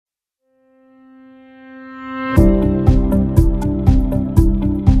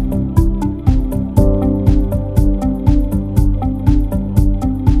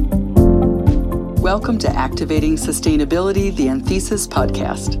Activating Sustainability, the Anthesis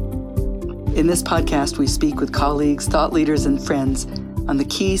podcast. In this podcast, we speak with colleagues, thought leaders, and friends on the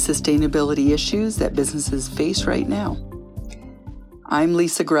key sustainability issues that businesses face right now. I'm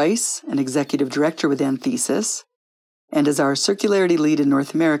Lisa Grice, an executive director with Anthesis, and as our Circularity lead in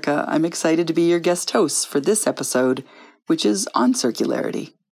North America, I'm excited to be your guest host for this episode, which is on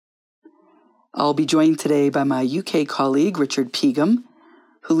circularity. I'll be joined today by my UK colleague, Richard Peagam,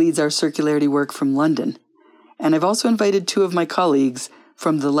 who leads our circularity work from London. And I've also invited two of my colleagues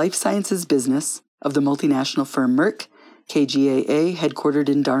from the life sciences business of the multinational firm Merck KGaA, headquartered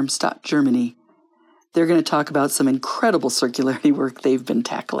in Darmstadt, Germany. They're going to talk about some incredible circularity work they've been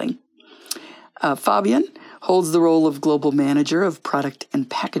tackling. Fabian holds the role of Global Manager of Product and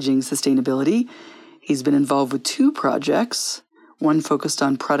Packaging Sustainability. He's been involved with two projects, one focused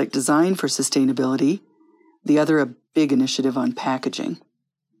on product design for sustainability, the other a big initiative on packaging.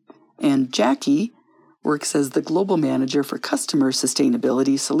 And Jackie works as the Global Manager for Customer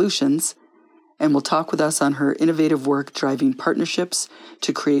Sustainability Solutions and will talk with us on her innovative work driving partnerships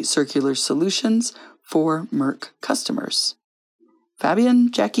to create circular solutions for Merck customers.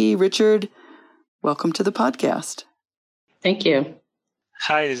 Fabian, Jackie, Richard, welcome to the podcast. Thank you.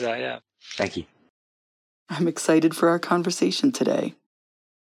 Hi, Lisa. Yeah. Thank you. I'm excited for our conversation today.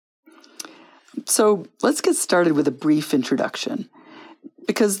 So let's get started with a brief introduction,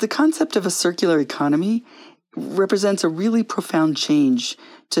 because the concept of a circular economy represents a really profound change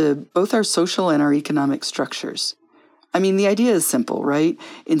to both our social and our economic structures. I mean, the idea is simple, right?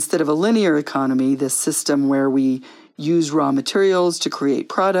 Instead of a linear economy, this system where we use raw materials to create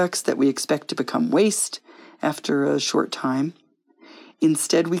products that we expect to become waste after a short time,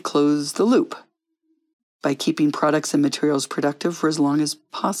 instead we close the loop by keeping products and materials productive for as long as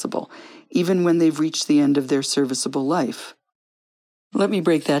possible, even when they've reached the end of their serviceable life. Let me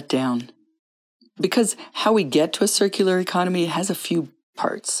break that down. Because how we get to a circular economy has a few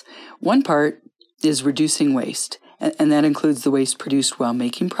parts. One part is reducing waste, and that includes the waste produced while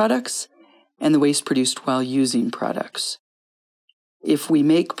making products and the waste produced while using products. If we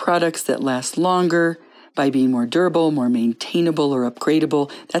make products that last longer by being more durable, more maintainable, or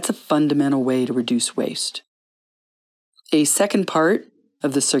upgradable, that's a fundamental way to reduce waste. A second part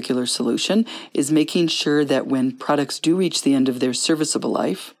of the circular solution is making sure that when products do reach the end of their serviceable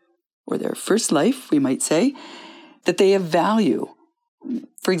life, or their first life, we might say, that they have value,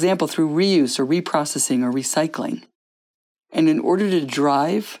 for example, through reuse or reprocessing or recycling. And in order to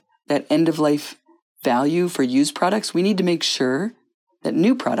drive that end-of-life value for used products, we need to make sure that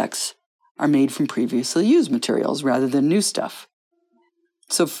new products are made from previously used materials rather than new stuff.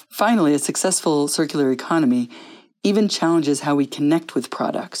 So finally, a successful circular economy even challenges how we connect with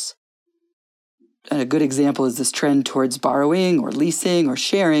products. And a good example is this trend towards borrowing or leasing or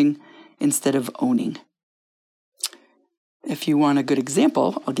sharing instead of owning. If you want a good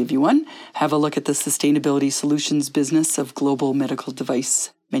example, I'll give you one. Have a look at the sustainability solutions business of global medical device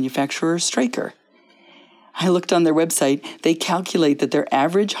manufacturer Stryker. I looked on their website. They calculate that their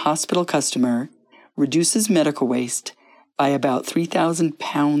average hospital customer reduces medical waste by about 3,000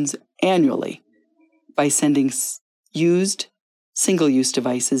 pounds annually by sending used single-use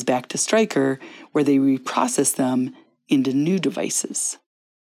devices back to Stryker, where they reprocess them into new devices.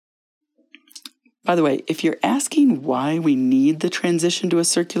 By the way, if you're asking why we need the transition to a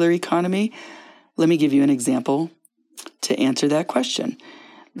circular economy, let me give you an example to answer that question.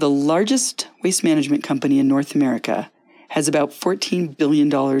 The largest waste management company in North America has about $14 billion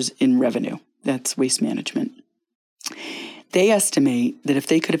in revenue. That's waste management. They estimate that if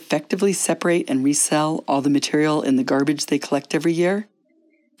they could effectively separate and resell all the material in the garbage they collect every year,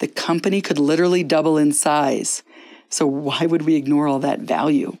 the company could literally double in size. So why would we ignore all that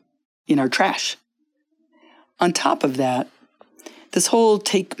value in our trash? On top of that, this whole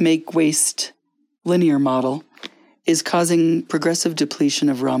take, make, waste linear model is causing progressive depletion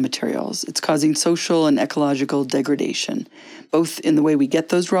of raw materials. It's causing social and ecological degradation, both in the way we get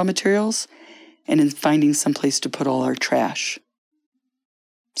those raw materials and in finding some place to put all our trash.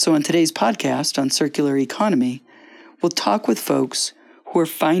 So on today's podcast on circular economy, we'll talk with folks who are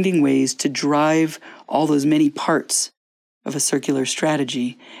finding ways to drive all those many parts of a circular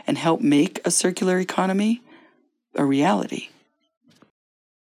strategy and help make a circular economy a reality.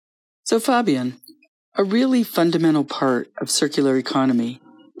 So Fabian, a really fundamental part of circular economy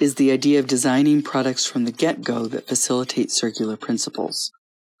is the idea of designing products from the get-go that facilitate circular principles.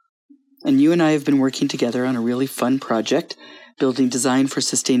 And you and I have been working together on a really fun project, building design for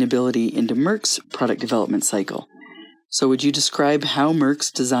sustainability into Merck's product development cycle. So would you describe how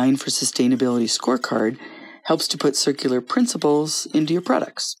Merck's Design for Sustainability scorecard helps to put circular principles into your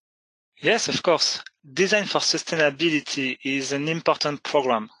products? Yes, of course. Design for Sustainability is an important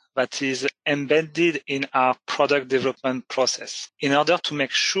program that is embedded in our product development process in order to make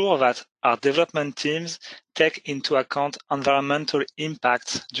sure that our development teams take into account environmental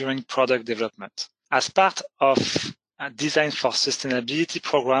impacts during product development. As part of a Design for Sustainability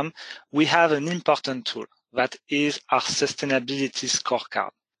program, we have an important tool that is our sustainability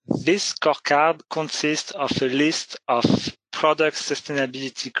scorecard. This scorecard consists of a list of product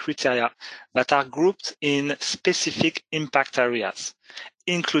sustainability criteria that are grouped in specific impact areas,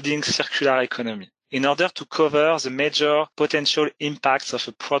 including circular economy, in order to cover the major potential impacts of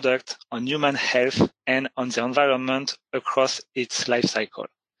a product on human health and on the environment across its life cycle.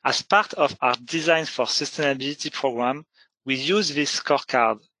 As part of our Design for Sustainability program, we use this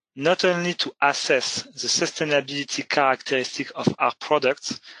scorecard not only to assess the sustainability characteristics of our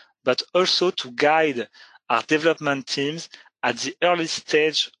products, but also to guide our development teams at the early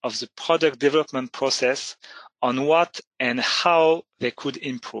stage of the product development process on what and how they could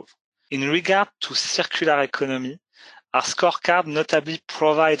improve. In regard to circular economy, our scorecard notably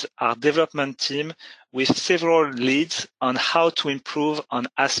provides our development team with several leads on how to improve on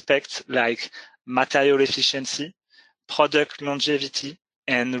aspects like material efficiency, product longevity,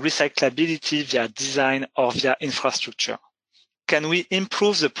 and recyclability via design or via infrastructure. Can we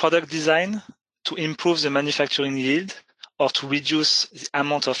improve the product design to improve the manufacturing yield or to reduce the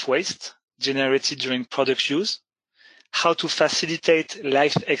amount of waste generated during product use? How to facilitate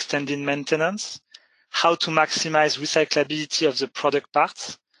life-extending maintenance? How to maximize recyclability of the product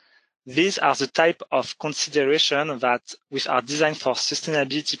parts? These are the type of consideration that with our Design for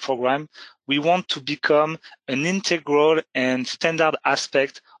Sustainability program, we want to become an integral and standard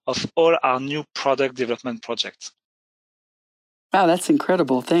aspect of all our new product development projects. Wow, that's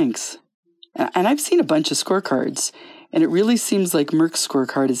incredible. Thanks. And I've seen a bunch of scorecards, and it really seems like Merck's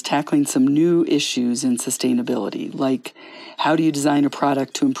scorecard is tackling some new issues in sustainability, like how do you design a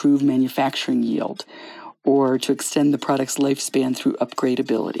product to improve manufacturing yield or to extend the product's lifespan through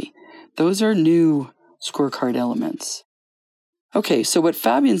upgradability. Those are new scorecard elements. Okay, so what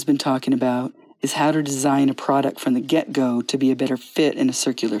Fabian's been talking about is how to design a product from the get-go to be a better fit in a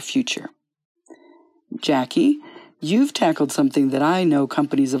circular future. Jackie, you've tackled something that I know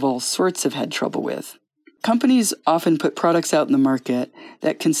companies of all sorts have had trouble with. Companies often put products out in the market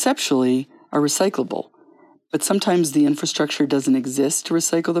that conceptually are recyclable, but sometimes the infrastructure doesn't exist to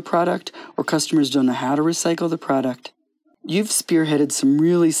recycle the product, or customers don't know how to recycle the product. You've spearheaded some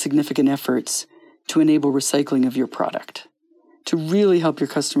really significant efforts to enable recycling of your product, to really help your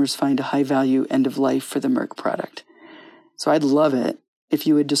customers find a high-value end of life for the Merck product. So I'd love it if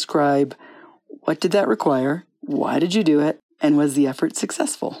you would describe what did that require, why did you do it, and was the effort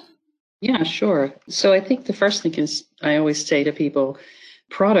successful? Yeah, sure. So I think the first thing is I always say to people,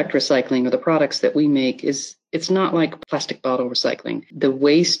 product recycling, or the products that we make, it's not like plastic bottle recycling. The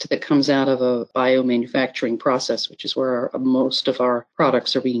waste that comes out of a biomanufacturing process, which is where most of our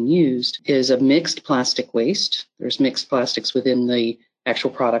products are being used, is a mixed plastic waste. There's mixed plastics within the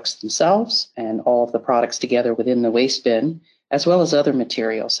actual products themselves and all of the products together within the waste bin, as well as other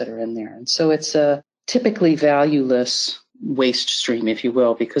materials that are in there. And so it's a typically valueless waste stream, if you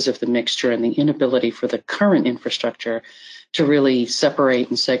will, because of the mixture and the inability for the current infrastructure to really separate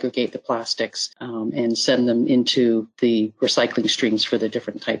and segregate the plastics and send them into the recycling streams for the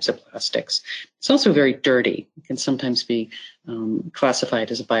different types of plastics. It's also very dirty. It can sometimes be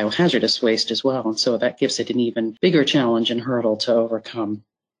classified as a biohazardous waste as well. And so that gives it an even bigger challenge and hurdle to overcome.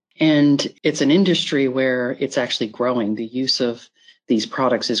 And it's an industry where it's actually growing. The use of these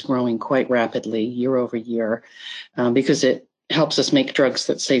products is growing quite rapidly year over year because it helps us make drugs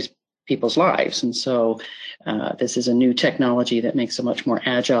that save people's lives. And so this is a new technology that makes a much more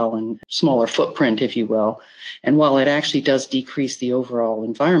agile and smaller footprint, if you will. And while it actually does decrease the overall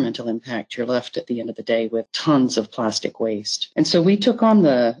environmental impact, you're left at the end of the day with tons of plastic waste. And so we took on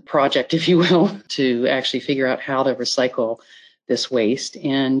the project, if you will, to actually figure out how to recycle this waste.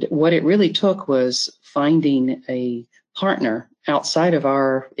 And what it really took was finding a partner outside of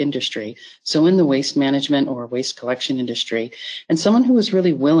our industry, so in the waste management or waste collection industry, and someone who was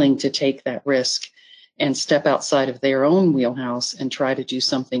really willing to take that risk and step outside of their own wheelhouse and try to do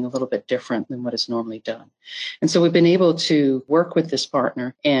something a little bit different than what is normally done. And so we've been able to work with this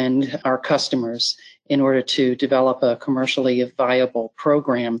partner and our customers in order to develop a commercially viable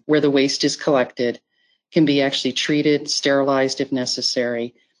program where the waste is collected, can be actually treated, sterilized if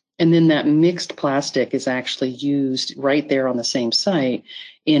necessary, and then that mixed plastic is actually used right there on the same site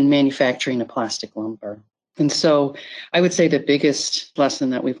in manufacturing a plastic lumber. And so I would say the biggest lesson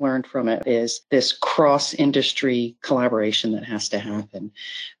that we've learned from it is this cross-industry collaboration that has to happen.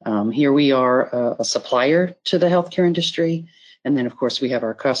 Here we are a supplier to the healthcare industry. And then, of course, we have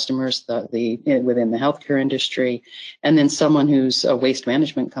our customers within the healthcare industry, and then someone who's a waste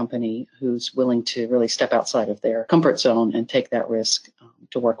management company who's willing to really step outside of their comfort zone and take that risk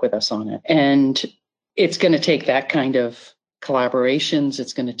to work with us on it. And it's going to take that kind of collaborations.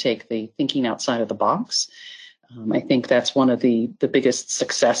 It's going to take the thinking outside of the box. I think that's one of the biggest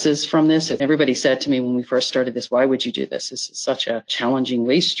successes from this. Everybody said to me when we first started this, why would you do this? This is such a challenging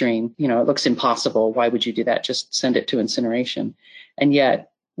waste stream. You know, it looks impossible. Why would you do that? Just send it to incineration. And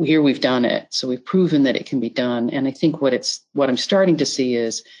yet here we've done it. So we've proven that it can be done. And I think what I'm starting to see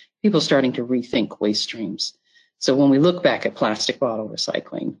is people starting to rethink waste streams. So when we look back at plastic bottle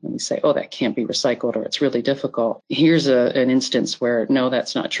recycling, and we say, oh, that can't be recycled or it's really difficult, here's an instance where, no,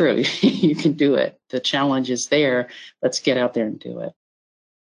 that's not true. You can do it. The challenge is there. Let's get out there and do it.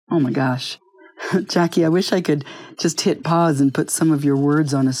 Oh, my gosh. Jackie, I wish I could just hit pause and put some of your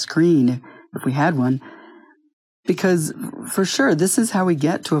words on a screen if we had one. Because for sure, this is how we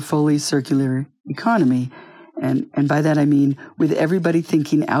get to a fully circular economy. And by that, I mean with everybody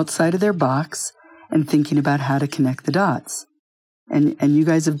thinking outside of their box and thinking about how to connect the dots. And you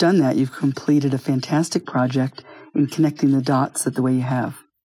guys have done that. You've completed a fantastic project in connecting the dots the way you have.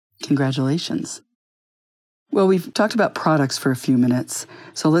 Congratulations. Well, we've talked about products for a few minutes,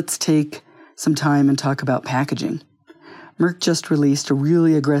 so let's take some time and talk about packaging. Merck just released a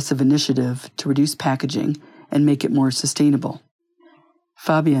really aggressive initiative to reduce packaging and make it more sustainable.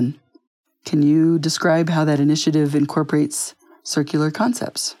 Fabian, can you describe how that initiative incorporates circular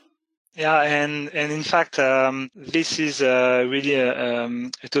concepts? Yeah, and in fact, this is really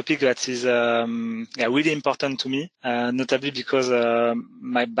a topic that is really important to me, notably because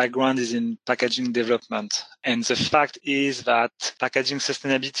my background is in packaging development. And the fact is that packaging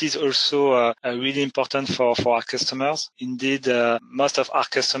sustainability is also really important for our customers. Indeed, most of our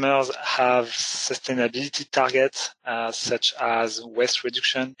customers have sustainability targets, such as waste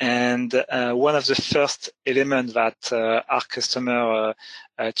reduction. And one of the first elements that our customer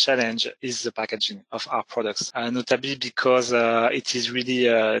challenge is the packaging of our products, notably because it is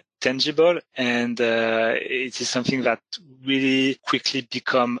really tangible and it is something that really quickly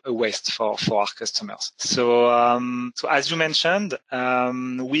become a waste for our customers. So as you mentioned,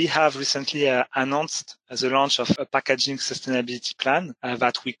 we have recently announced the launch of a packaging sustainability plan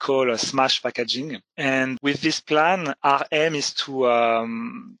that we call Smash Packaging. And with this plan, our aim is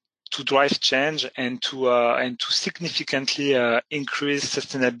to drive change and to significantly increase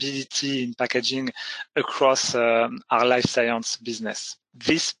sustainability in packaging across our life science business.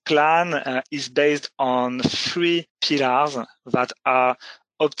 This plan is based on 3 pillars that are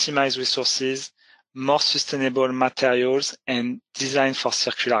optimized resources, more sustainable materials, and design for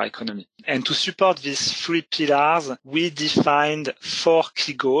circular economy. And to support these 3 pillars, we defined 4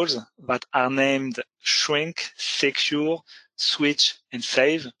 key goals that are named Shrink, Secure, Switch, and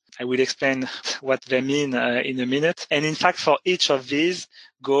Save. I will explain what they mean in a minute. And in fact, for each of these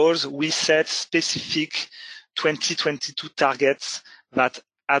goals, we set specific 2022 targets that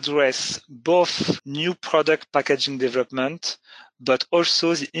address both new product packaging development, but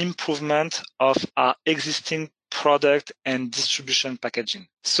also the improvement of our existing product and distribution packaging.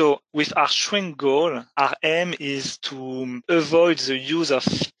 So with our shrink goal, our aim is to avoid the use of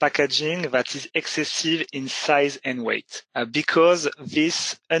packaging that is excessive in size and weight, because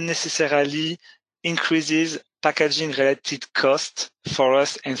this unnecessarily increases packaging related costs for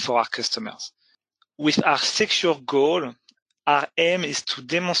us and for our customers. With our secure goal, our aim is to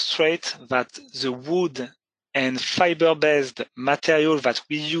demonstrate that the wood and fiber-based material that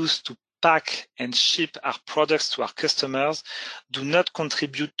we use to pack and ship our products to our customers do not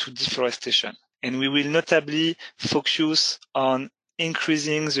contribute to deforestation. And we will notably focus on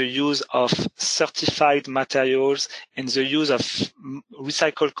increasing the use of certified materials and the use of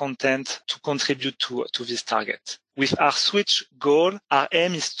recycled content to contribute to this target. With our switch goal, our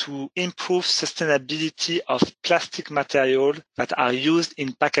aim is to improve sustainability of plastic material that are used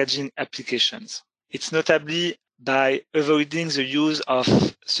in packaging applications. It's notably by avoiding the use of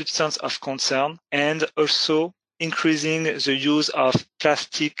substance of concern and also increasing the use of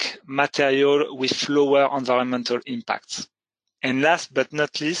plastic material with lower environmental impacts. And last but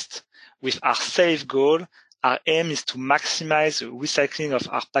not least, with our SAVE goal, our aim is to maximize recycling of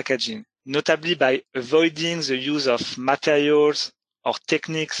our packaging, notably by avoiding the use of materials or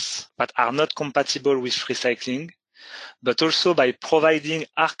techniques that are not compatible with recycling, but also by providing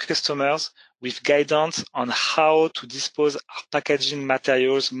our customers with guidance on how to dispose our packaging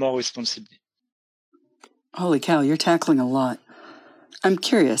materials more responsibly. Holy cow, you're tackling a lot. I'm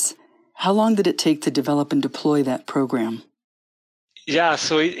curious, how long did it take to develop and deploy that program? Yeah,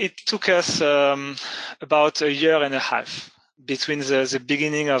 so it took us about a year and a half between the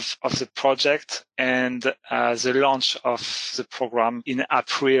beginning of the project and the launch of the program in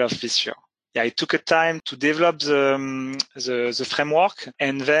April of this year. Yeah, it took a time to develop the framework,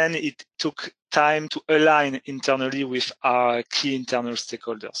 and then it took time to align internally with our key internal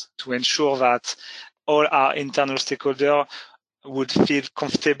stakeholders to ensure that all our internal stakeholders would feel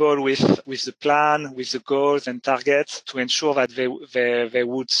comfortable with the plan, with the goals and targets, to ensure that they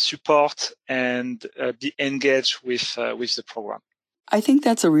would support and be engaged with the program. I think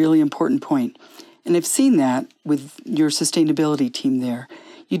that's a really important point. And I've seen that with your sustainability team there.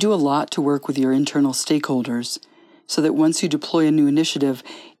 You do a lot to work with your internal stakeholders so that once you deploy a new initiative,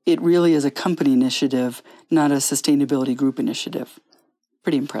 it really is a company initiative, not a sustainability group initiative.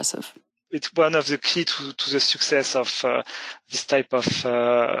 Pretty impressive. It's one of the key to the success of this type of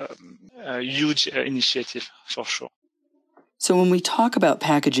huge initiative, for sure. So when we talk about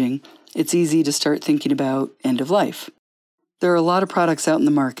packaging, it's easy to start thinking about end of life. There are a lot of products out in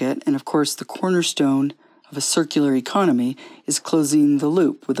the market, and of course the cornerstone of a circular economy is closing the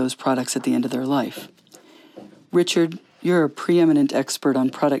loop with those products at the end of their life. Richard, you're a preeminent expert on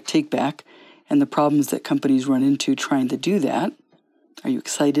product take-back and the problems that companies run into trying to do that. Are you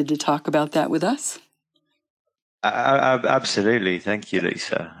excited to talk about that with us? Absolutely. Thank you,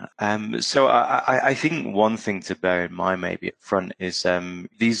 Lisa. So I think one thing to bear in mind maybe up front is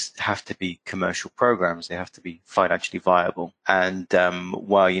these have to be commercial programs. They have to be financially viable. And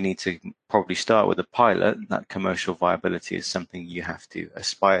while you need to probably start with a pilot, that commercial viability is something you have to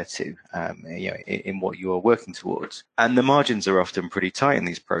aspire to in what you are working towards. And the margins are often pretty tight in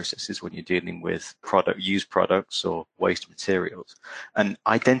these processes when you're dealing with used products or waste materials. And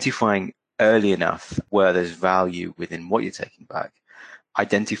identifying early enough where there's value within what you're taking back,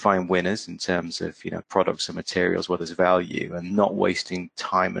 identifying winners in terms of products and materials where there's value, and not wasting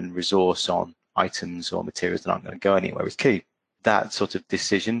time and resource on items or materials that aren't going to go anywhere is key. That sort of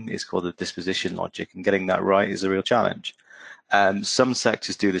decision is called the disposition logic, and getting that right is a real challenge. Some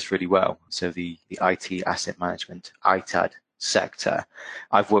sectors do this really well. So the IT asset management, ITAD sector,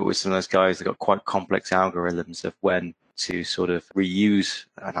 I've worked with some of those guys that got quite complex algorithms of when to sort of reuse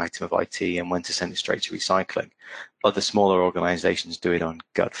an item of IT and when to send it straight to recycling. Other smaller organizations do it on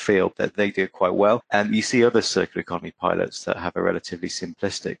gut feel, that they do it quite well. And you see other circular economy pilots that have a relatively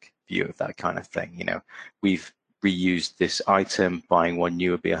simplistic view of that kind of thing. We've reused this item, buying one new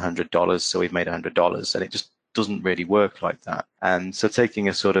would be $100, so we've made $100, and it just doesn't really work like that. And so taking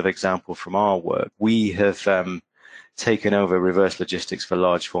a sort of example from our work, we have taken over reverse logistics for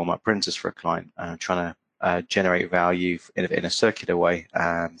large format printers for a client, trying to generate value in a circular way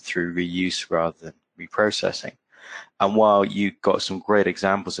through reuse rather than reprocessing. And while you got some great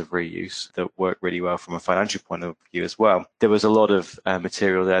examples of reuse that work really well from a financial point of view as well, there was a lot of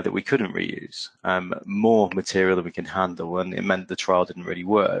material there that we couldn't reuse, more material than we can handle, and it meant the trial didn't really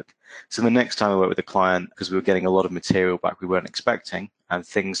work. So the next time I worked with a client, because we were getting a lot of material back we weren't expecting, and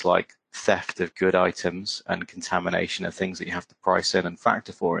things like theft of good items and contamination of things that you have to price in and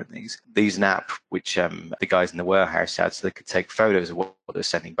factor for in these an app which the guys in the warehouse had, so they could take photos of what they're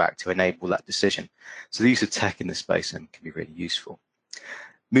sending back to enable that decision. So the use of tech in this space can be really useful.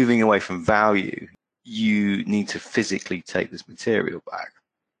 Moving away from value, you need to physically take this material back,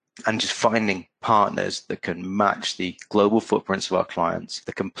 and just finding partners that can match the global footprints of our clients,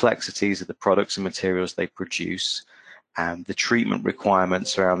 the complexities of the products and materials they produce, and the treatment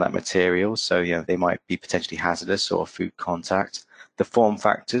requirements around that material. So, they might be potentially hazardous or food contact. The form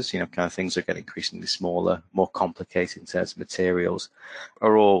factors, kind of things that get increasingly smaller, more complicated in terms of materials,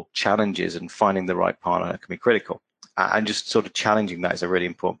 are all challenges, and finding the right partner can be critical. And just sort of challenging that is a really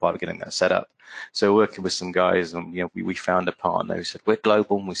important part of getting that set up. So working with some guys, and we found a partner who said, we're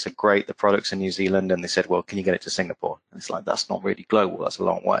global, and we said, great, the product's in New Zealand, and they said, well, can you get it to Singapore? And it's like, that's not really global, that's a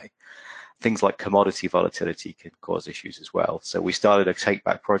long way. Things like commodity volatility can cause issues as well. So we started a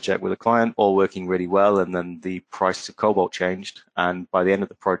take-back project with a client, all working really well, and then the price of cobalt changed. And by the end of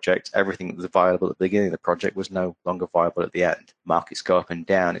the project, everything that was viable at the beginning of the project was no longer viable at the end. Markets go up and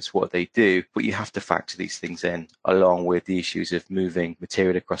down, it's what they do, but you have to factor these things in, along with the issues of moving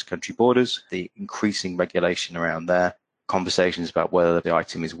material across country borders, the increasing regulation around there, conversations about whether the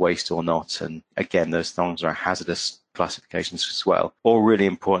item is waste or not. And again, those things are hazardous classifications as well. All really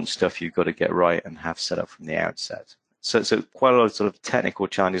important stuff you've got to get right and have set up from the outset. So quite a lot of sort of technical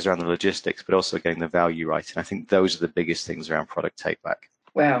challenges around the logistics, but also getting the value right. And I think those are the biggest things around product take-back.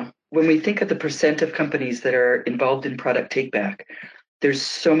 Wow. When we think of the percent of companies that are involved in product take-back, there's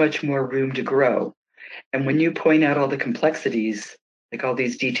so much more room to grow. And when you point out all the complexities, like all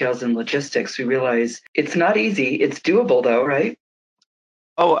these details and logistics, we realize it's not easy. It's doable though, right?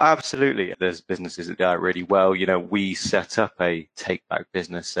 Oh, absolutely. There's businesses that do it really well. We set up a take-back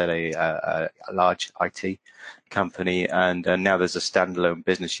business at a large IT company, and now there's a standalone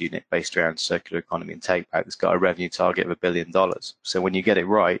business unit based around circular economy and take-back that's got a revenue target of $1 billion. So when you get it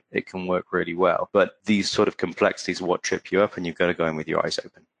right, it can work really well. But these sort of complexities are what trip you up, and you've got to go in with your eyes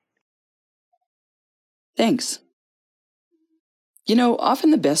open. Thanks.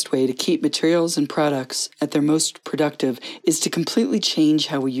 Often the best way to keep materials and products at their most productive is to completely change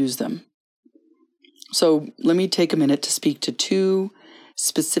how we use them. So let me take a minute to speak to two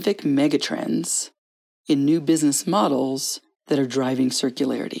specific megatrends in new business models that are driving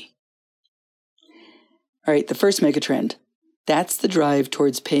circularity. All right, the first megatrend, that's the drive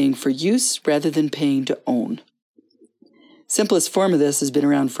towards paying for use rather than paying to own. Simplest form of this has been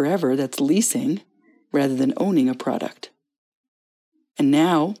around forever, that's leasing rather than owning a product. And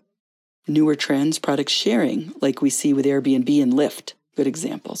now, newer trends, product sharing, like we see with Airbnb and Lyft, good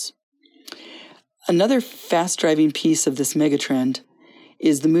examples. Another fast-driving piece of this megatrend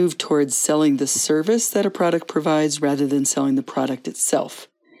is the move towards selling the service that a product provides rather than selling the product itself.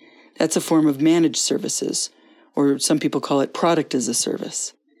 That's a form of managed services, or some people call it product as a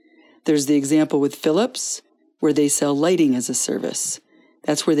service. There's the example with Philips, where they sell lighting as a service.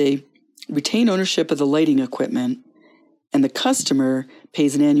 That's where they retain ownership of the lighting equipment, and the customer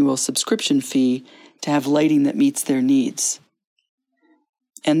pays an annual subscription fee to have lighting that meets their needs.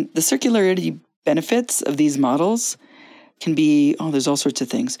 And the circularity benefits of these models can be, there's all sorts of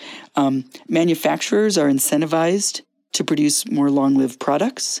things. Manufacturers are incentivized to produce more long-lived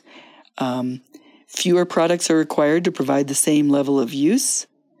products. Fewer products are required to provide the same level of use.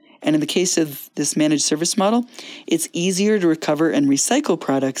 And in the case of this managed service model, it's easier to recover and recycle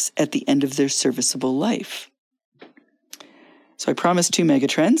products at the end of their serviceable life. So I promised two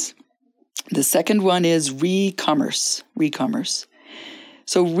megatrends. The second one is re-commerce.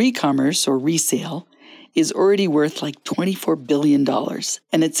 So re-commerce, or resale, is already worth like $24 billion,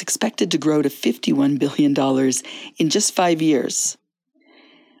 and it's expected to grow to $51 billion in just 5 years.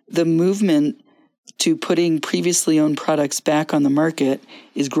 The movement to putting previously owned products back on the market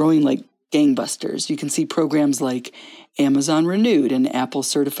is growing like gangbusters. You can see programs like Amazon Renewed and Apple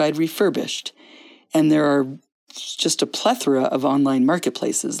Certified Refurbished. And there are just a plethora of online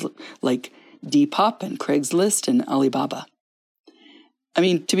marketplaces like Depop and Craigslist and Alibaba. I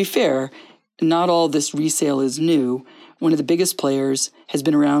mean, to be fair, not all this resale is new. One of the biggest players has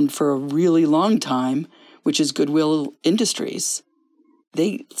been around for a really long time, which is Goodwill Industries.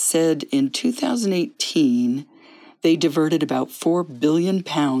 They said in 2018, they diverted about 4 billion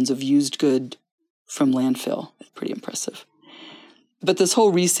pounds of used good from landfill. Pretty impressive. But this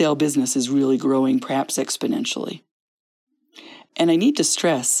whole resale business is really growing, perhaps exponentially. And I need to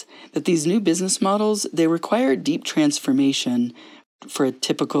stress that these new business models, they require deep transformation for a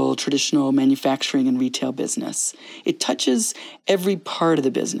typical traditional manufacturing and retail business. It touches every part of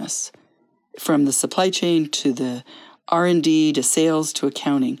the business, from the supply chain to the R&D to sales to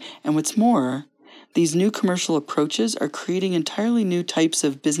accounting. And what's more, these new commercial approaches are creating entirely new types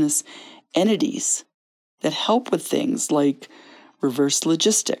of business entities that help with things like reverse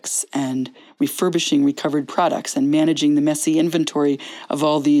logistics and refurbishing recovered products and managing the messy inventory of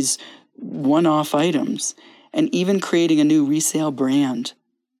all these one-off items, and even creating a new resale brand.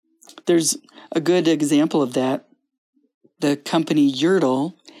 There's a good example of that. The company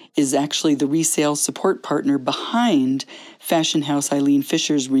Yurtle is actually the resale support partner behind fashion house Eileen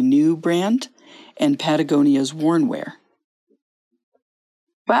Fisher's Renew brand and Patagonia's Wornwear.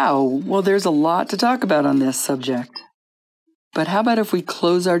 Wow, well, there's a lot to talk about on this subject. But how about if we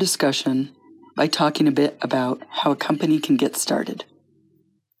close our discussion by talking a bit about how a company can get started?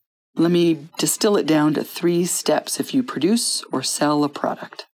 Let me distill it down to 3 steps if you produce or sell a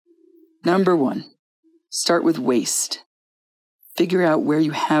product. Number 1, start with waste. Figure out where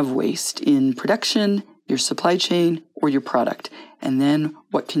you have waste in production, your supply chain, or your product, and then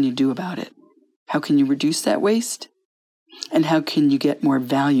what can you do about it? How can you reduce that waste? And how can you get more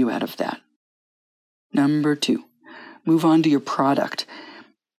value out of that? Number 2, move on to your product.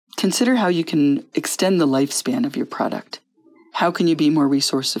 Consider how you can extend the lifespan of your product. How can you be more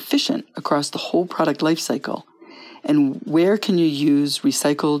resource efficient across the whole product lifecycle? And where can you use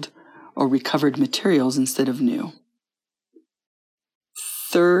recycled or recovered materials instead of new?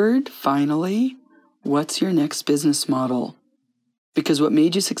 Third, finally, what's your next business model? Because what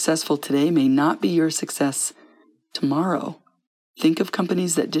made you successful today may not be your success tomorrow. Think of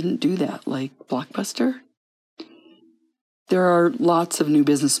companies that didn't do that, like Blockbuster. There are lots of new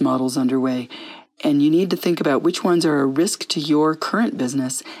business models underway, And you need to think about which ones are a risk to your current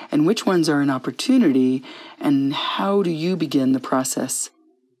business and which ones are an opportunity, and how do you begin the process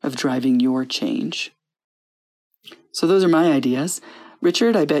of driving your change. So those are my ideas.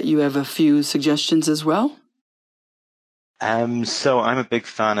 Richard, I bet you have a few suggestions as well? So I'm a big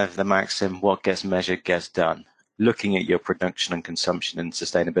fan of the maxim, what gets measured gets done. Looking at your production and consumption and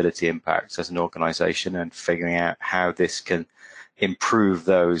sustainability impacts as an organization and figuring out how this can improve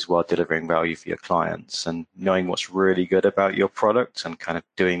those while delivering value for your clients, and knowing what's really good about your product and kind of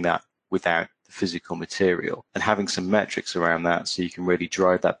doing that without the physical material, and having some metrics around that so you can really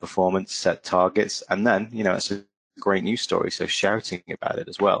drive that performance, set targets, and then, it's a great news story, so shouting about it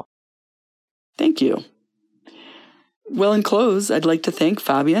as well. Thank you. Well, in close, I'd like to thank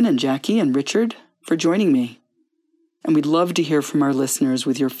Fabian and Jackie and Richard for joining me. And we'd love to hear from our listeners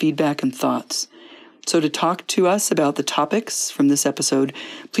with your feedback and thoughts. So to talk to us about the topics from this episode,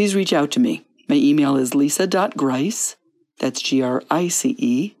 please reach out to me. My email is lisa.grice, that's Grice,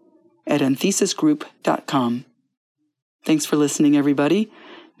 @anthesisgroup.com. Thanks for listening, everybody.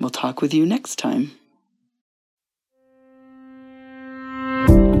 We'll talk with you next time.